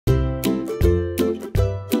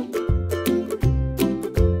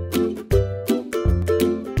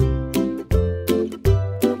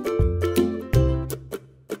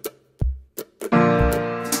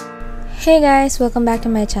Hey guys, welcome back to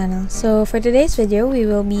my channel. So for today's video, we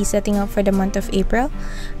will be setting up for the month of April.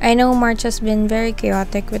 I know March has been very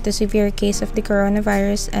chaotic with the severe case of the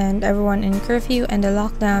coronavirus and everyone in curfew and the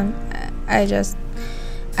lockdown. I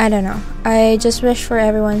don't know. I just wish for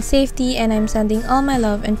everyone's safety and I'm sending all my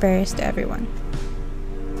love and prayers to everyone.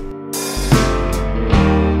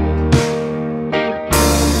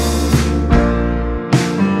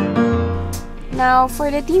 Now, for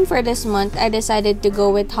the theme for this month, I decided to go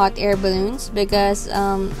with hot air balloons because,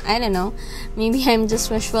 I don't know, maybe I'm just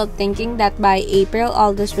wishful thinking that by April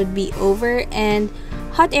all this would be over, and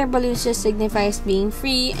hot air balloons just signifies being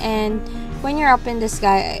free, and when you're up in the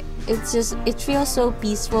sky, it feels so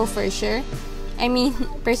peaceful for sure. I mean,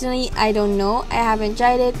 personally, I don't know, I haven't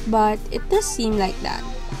tried it, but it does seem like that.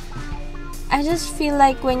 I just feel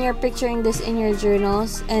like when you're picturing this in your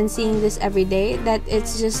journals and seeing this every day, that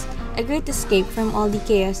it's just a great escape from all the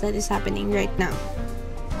chaos that is happening right now.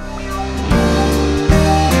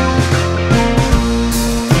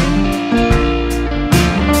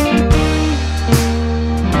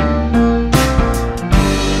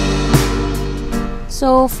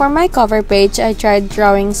 So for my cover page, I tried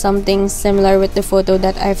drawing something similar with the photo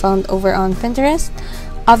that I found over on Pinterest.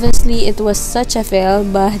 Obviously, it was such a fail,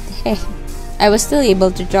 but hey, I was still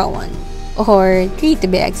able to draw one, or three to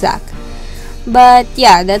be exact. But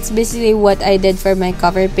yeah, that's basically what I did for my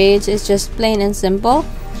cover page. It's just plain and simple.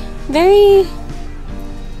 Very,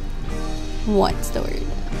 what's the word?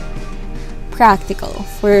 Practical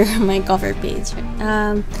for my cover page.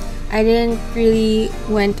 I didn't really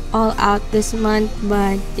went all out this month,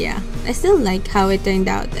 but yeah, I still like how it turned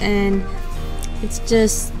out, and it's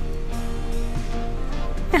just,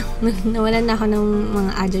 yeah, nawalan na ako ng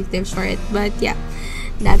mga adjectives for it. But yeah,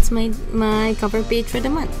 that's my cover page for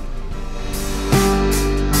the month.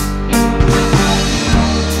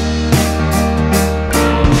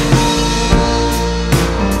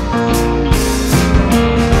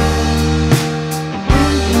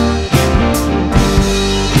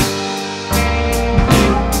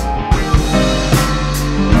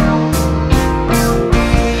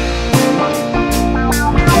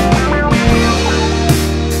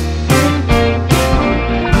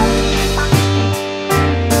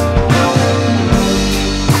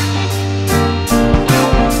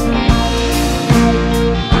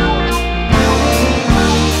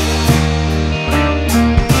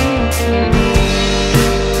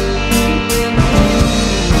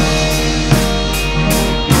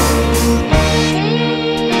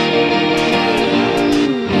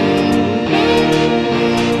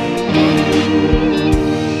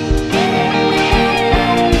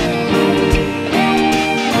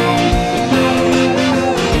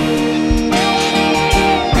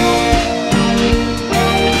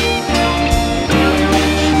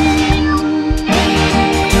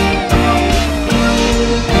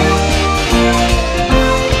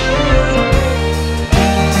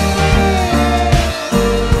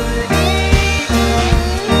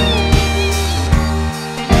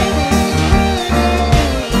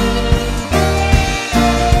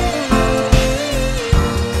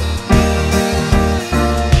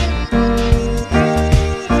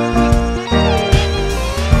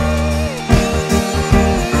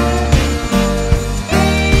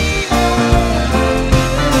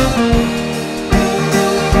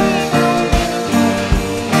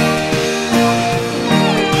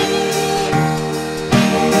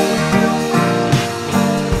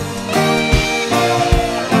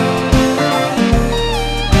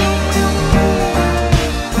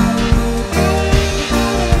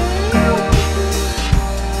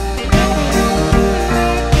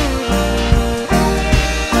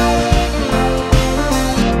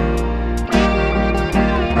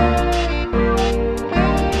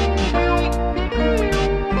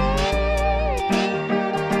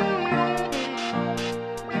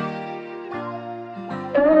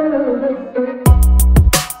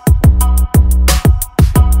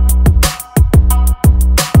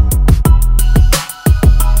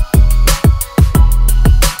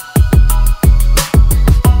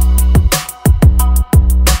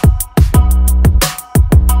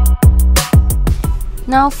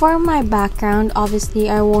 Now for my background, obviously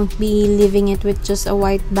I won't be leaving it with just a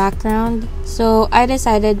white background, so I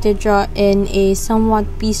decided to draw in a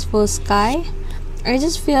somewhat peaceful sky. I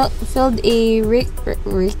just filled a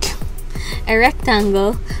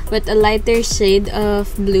rectangle with a lighter shade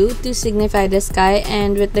of blue to signify the sky,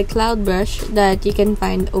 and with the cloud brush that you can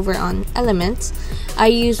find over on Elements, I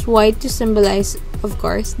used white to symbolize, of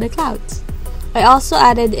course, the clouds. I also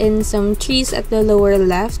added in some trees at the lower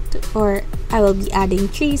left, or I will be adding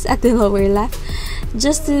trees at the lower left,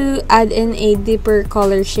 just to add in a deeper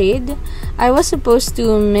color shade. I was supposed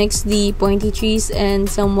to mix the pointy trees and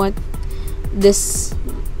somewhat this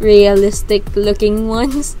realistic looking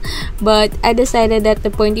ones, but I decided that the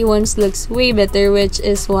pointy ones looks way better, which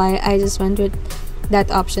is why I just went with that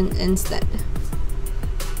option instead.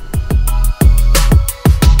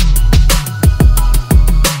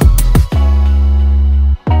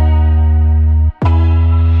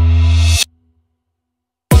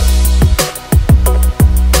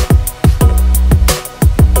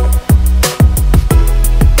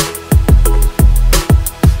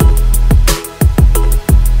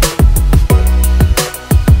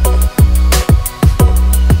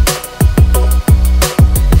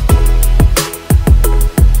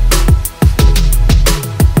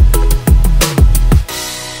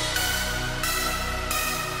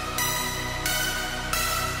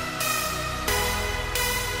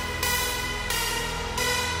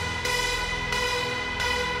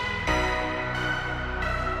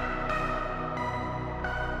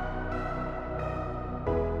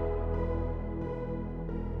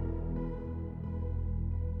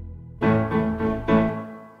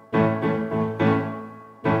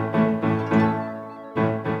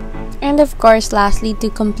 And of course, lastly, to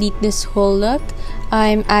complete this whole look,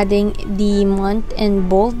 I'm adding the month in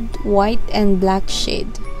bold, white, and black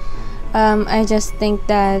shade. I just think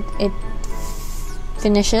that it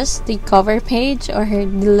finishes the cover page or the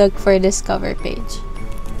look for this cover page.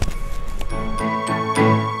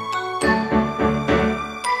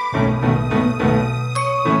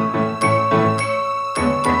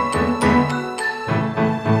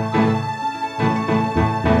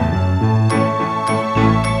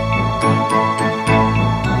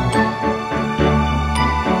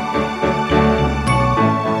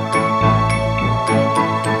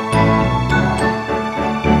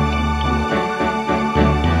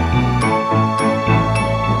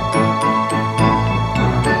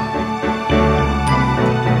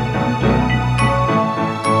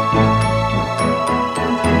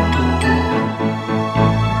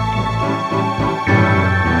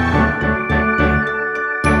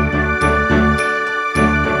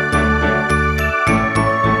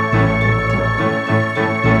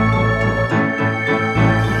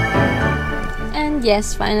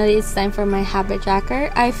 Yes, finally it's time for my habit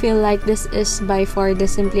tracker. I feel like this is by far the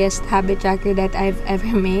simplest habit tracker that I've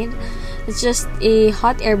ever made. It's just a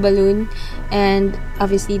hot air balloon and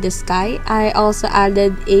obviously the sky. I also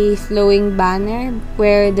added a flowing banner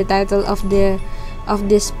where the title of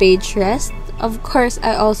this page rests. Of course,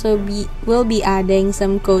 I also will be adding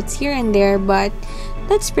some quotes here and there, but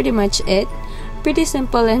that's pretty much it. Pretty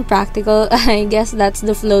simple and practical. I guess that's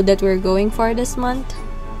the flow that we're going for this month.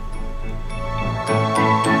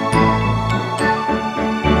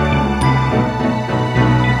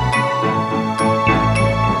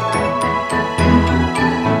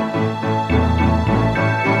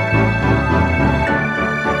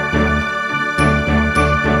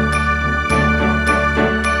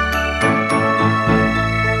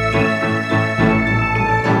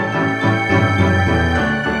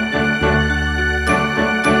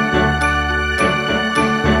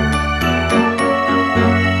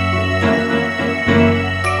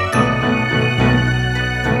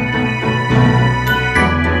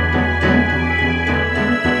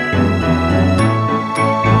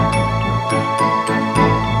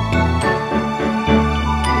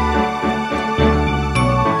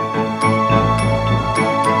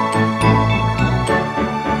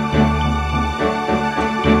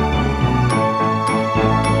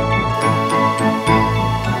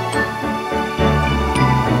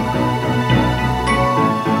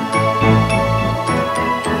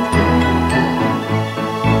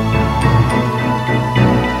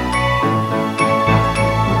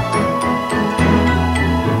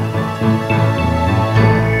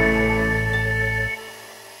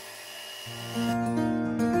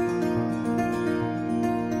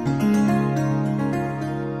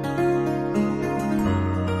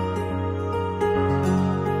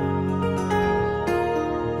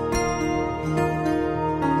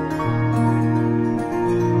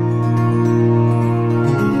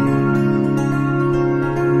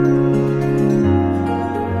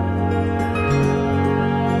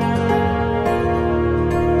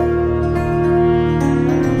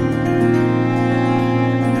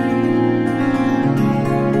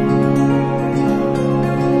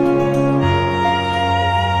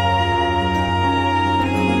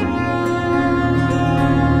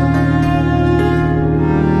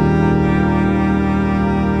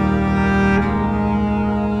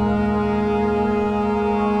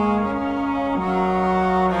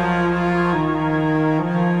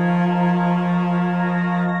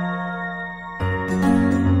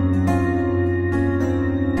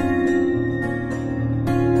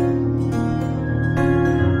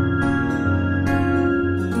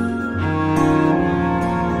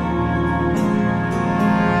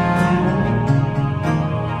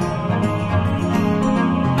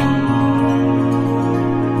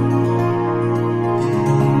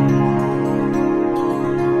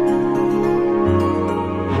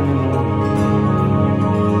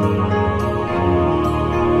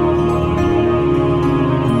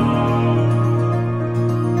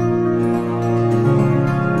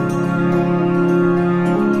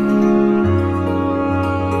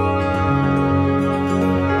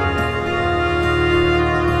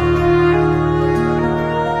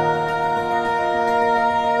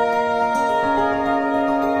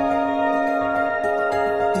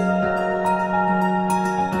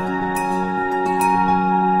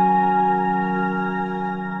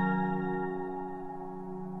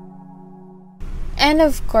 Well,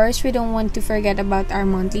 of course, we don't want to forget about our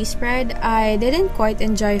monthly spread. I didn't quite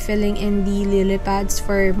enjoy filling in the lily pads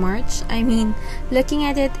for March. I mean, looking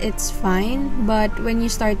at it, it's fine, but when you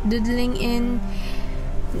start diddling in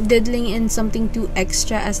something too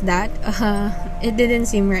extra as that, it didn't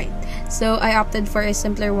seem right. So I opted for a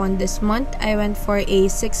simpler one this month. I went for a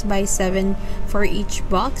 6x7 for each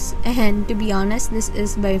box, and to be honest, this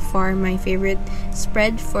is by far my favorite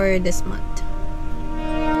spread for this month.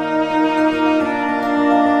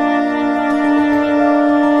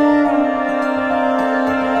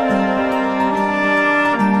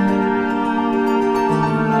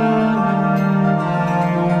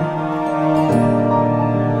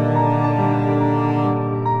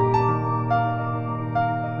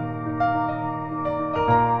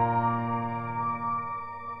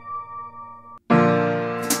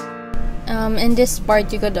 In this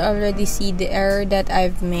part, you could already see the error that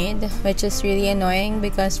I've made, which is really annoying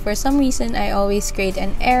because for some reason I always create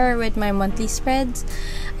an error with my monthly spreads.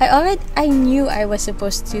 I knew I was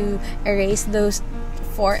supposed to erase those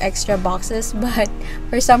 4 extra boxes, but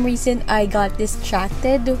for some reason I got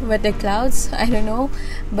distracted with the clouds. I don't know,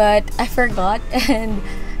 but I forgot, and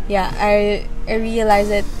yeah, I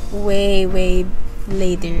realized it way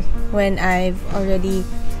later when I've already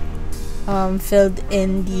filled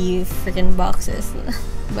in the freaking boxes.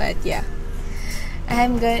 But yeah,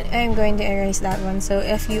 I'm going to erase that one. So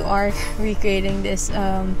if you are recreating this,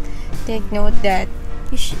 take note that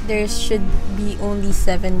there should be only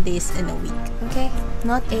 7 days in a week, okay?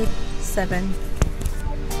 Not 8, 7.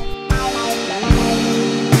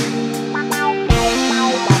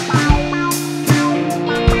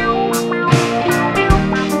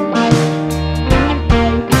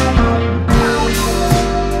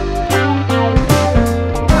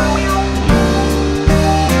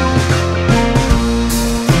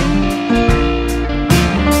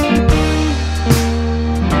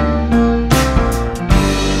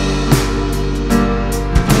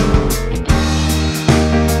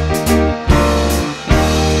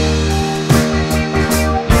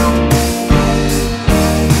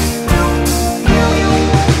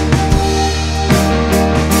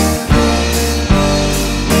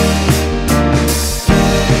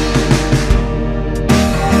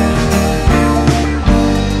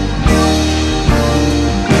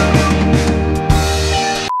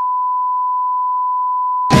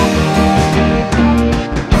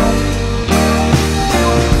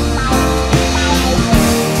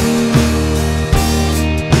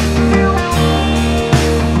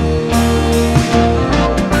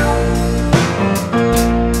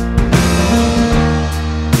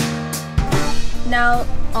 Now,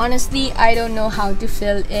 honestly, I don't know how to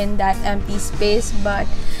fill in that empty space, but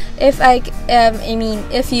if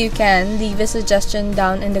if you can leave a suggestion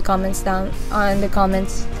down in the comments down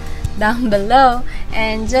below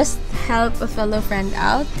and just help a fellow friend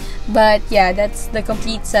out. But yeah, that's the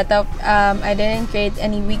complete setup. I didn't create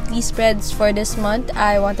any weekly spreads for this month.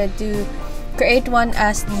 I wanted to create one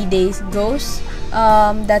as the days goes.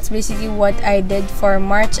 That's basically what I did for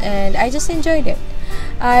March, and I just enjoyed it.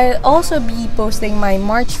 I'll also be posting my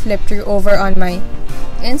March flip through over on my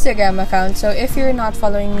Instagram account, so if you're not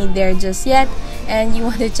following me there just yet and you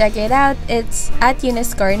want to check it out, it's at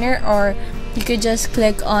Eunice Corner, or you could just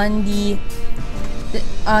click on the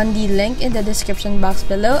link in the description box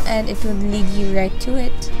below and it will lead you right to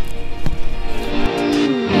it.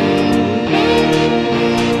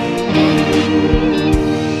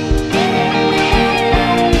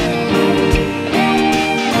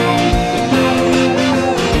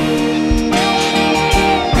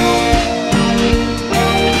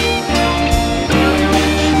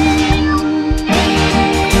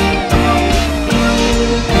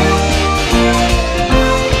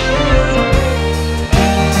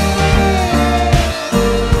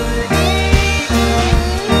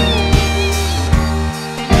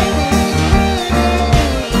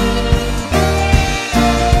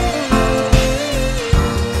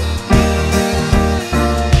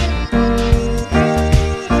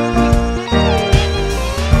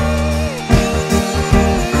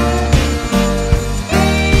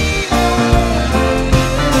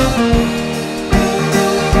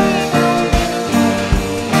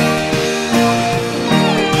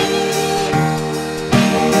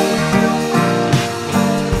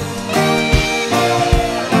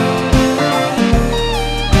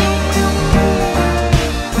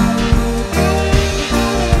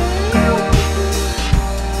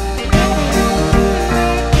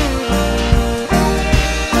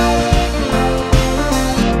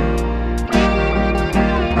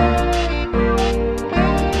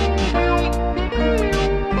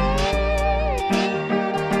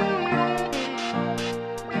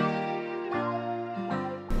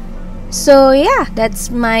 So yeah,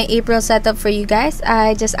 that's my April setup for you guys.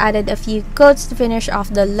 I just added a few coats to finish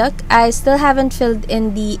off the look. I still haven't filled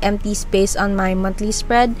in the empty space on my monthly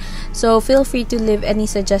spread, so feel free to leave any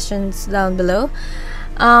suggestions down below.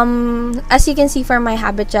 As you can see from my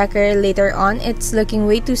habit tracker later on, it's looking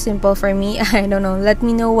way too simple for me. I don't know, let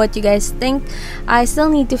me know what you guys think. I still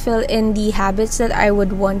need to fill in the habits that I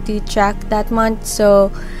would want to track that month,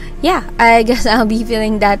 so yeah, I guess I'll be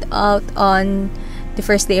filling that out on the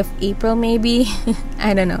first day of April maybe.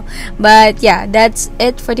 I don't know, but yeah, that's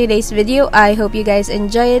it for today's video. I hope you guys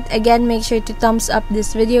enjoy it. Again, make sure to thumbs up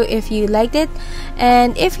this video if you liked it,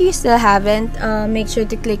 and if you still haven't, make sure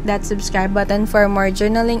to click that subscribe button for more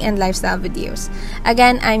journaling and lifestyle videos.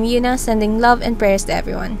 Again, I'm Yuna, sending love and prayers to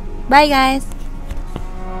everyone. Bye guys.